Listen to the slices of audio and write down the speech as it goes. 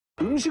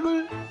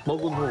음식을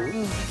먹은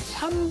후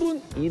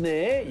 3분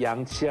이내에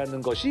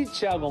양치하는 것이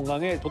치아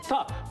건강에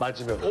좋다.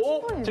 맞으면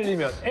O,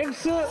 틀리면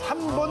X.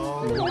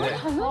 3분? 네.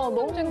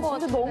 너무 문제인 것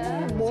같은데.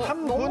 너무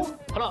 3분?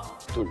 하나,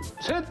 둘,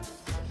 셋.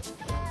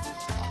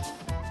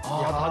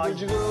 다들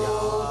지금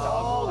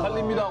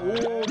갈립니다.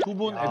 O 두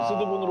분, X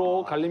두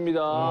분으로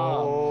갈립니다.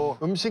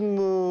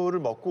 음식물을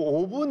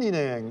먹고 5분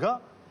이내인가?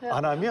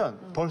 안 하면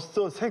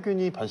벌써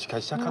세균이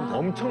번식하기 시작한 거예요.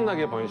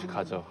 엄청나게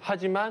번식하죠.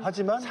 하지만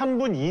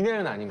 3분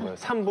이내는 아닌 거예요.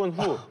 3분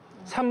후.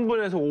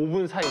 3분에서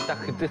 5분 사이 딱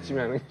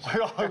그때쯤이면.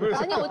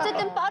 아니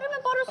어쨌든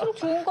빠르면 빠를수록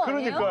좋은 거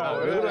아니에요? 그러니까요.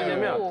 왜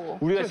그러냐면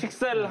우리가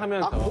식사를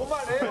하면서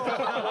그만해요.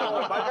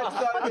 말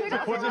같지도 않은데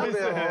고집이 세.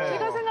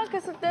 제가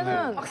생각했을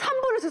때는 막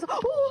 3분을 재서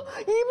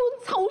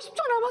 2분,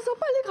 50초 남았어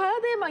빨리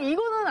가야 돼 막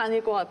이거는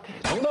아닐 것 같아.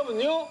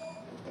 정답은요?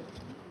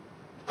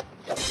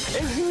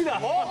 X입니다.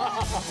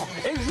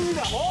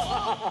 X입니다.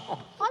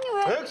 아니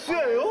왜?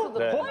 X예요?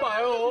 곧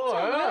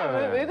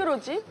봐요. 왜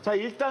그러지? 자,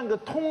 일단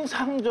그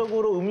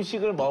통상적으로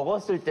음식을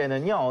먹었을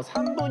때는요,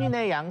 3분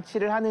이내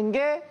양치를 하는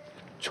게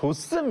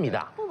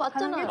좋습니다.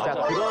 맞잖아요.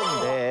 자,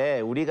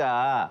 그런데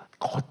우리가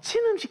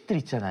거친 음식들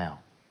있잖아요.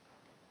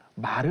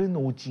 마른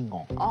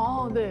오징어,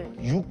 아, 네.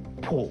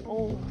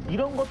 육포,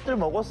 이런 것들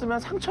먹었으면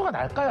상처가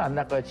날까요, 안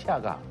날까요,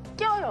 치아가?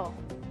 껴요.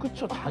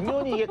 그렇죠.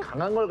 당연히 이게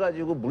강한 걸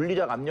가지고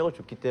물리적 압력을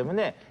줬기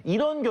때문에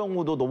이런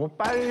경우도 너무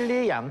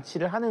빨리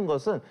양치를 하는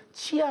것은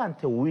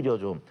치아한테 오히려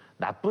좀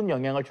나쁜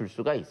영향을 줄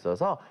수가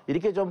있어서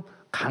이렇게 좀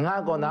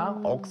강하거나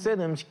억센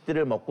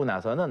음식들을 먹고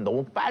나서는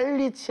너무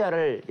빨리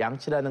치아를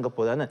양치를 하는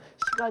것보다는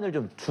시간을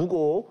좀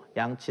두고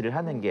양치를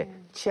하는 게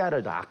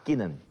치아를 더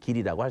아끼는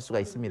길이라고 할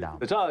수가 있습니다.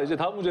 자, 이제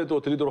다음 문제 또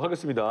드리도록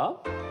하겠습니다.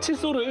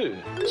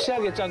 칫솔을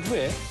치약에 짠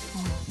후에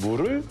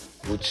물을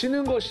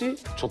묻히는 것이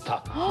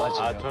좋다.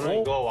 맞아요.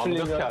 저는 이거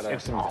완벽히 알아요.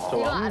 X입니다. 저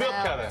완벽히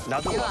알아요.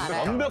 나도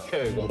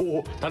완벽해요, 이거.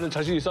 오, 다들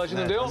자신 있어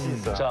하시는데요?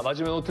 자,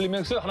 맞으면 O, 틀리면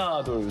X.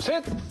 하나, 둘,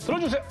 셋.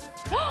 들어주세요.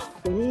 와,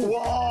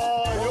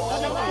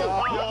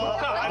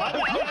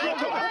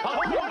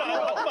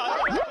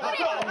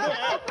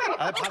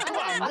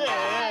 바꾸면 안 돼.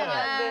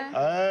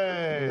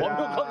 에이.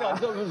 완벽하게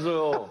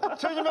앉아면서요.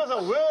 최진 변호사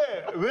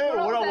왜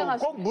오라고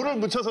꼭 물을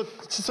묻혀서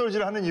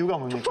칫솔질을 하는 이유가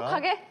뭡니까?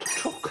 가게?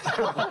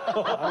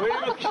 왜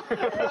이렇게.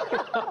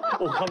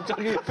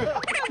 갑자기.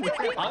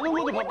 아는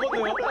것도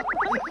바꿨네요.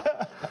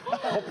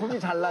 거품이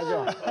잘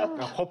나죠?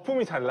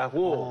 거품이 잘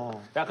나고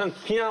약간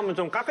그냥 하면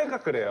좀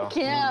까끌까끌해요.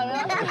 그냥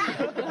하면? 자,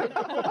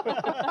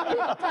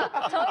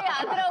 저희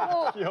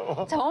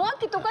아들하고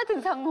정확히 똑같은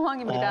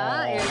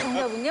상황입니다. 예,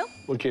 정답은요?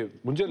 이렇게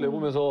문제를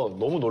내보면서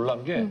너무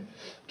놀란 게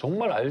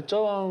정말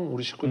알짜왕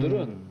우리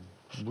식구들은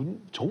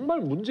정말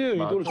문제의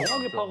의도를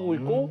정확히 파악하고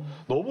있고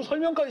너무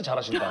설명까지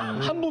잘하신다.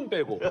 한 분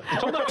빼고.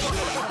 정답.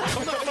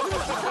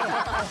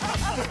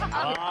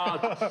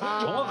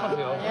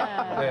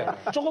 정확하세요. 네.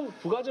 조금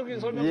부가적인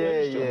설명을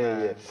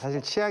해주시죠.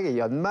 사실 치약에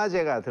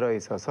연마제가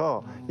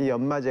들어있어서 이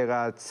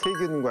연마제가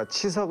세균과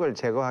치석을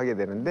제거하게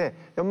되는데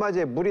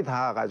연마제에 물이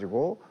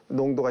닿아가지고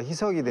농도가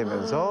희석이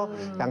되면서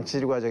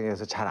양치질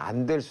과정에서 잘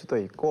안 될 수도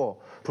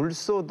있고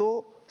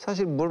불소도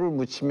사실 물을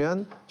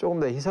묻히면 조금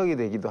더 희석이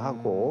되기도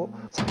하고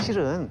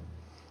사실은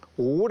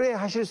오래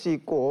하실 수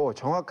있고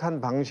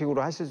정확한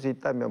방식으로 하실 수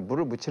있다면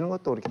물을 묻히는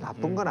것도 그렇게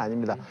나쁜 건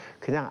아닙니다.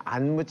 그냥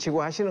안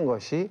묻히고 하시는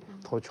것이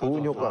더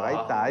좋은 효과가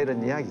있다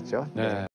이런 이야기죠. 네.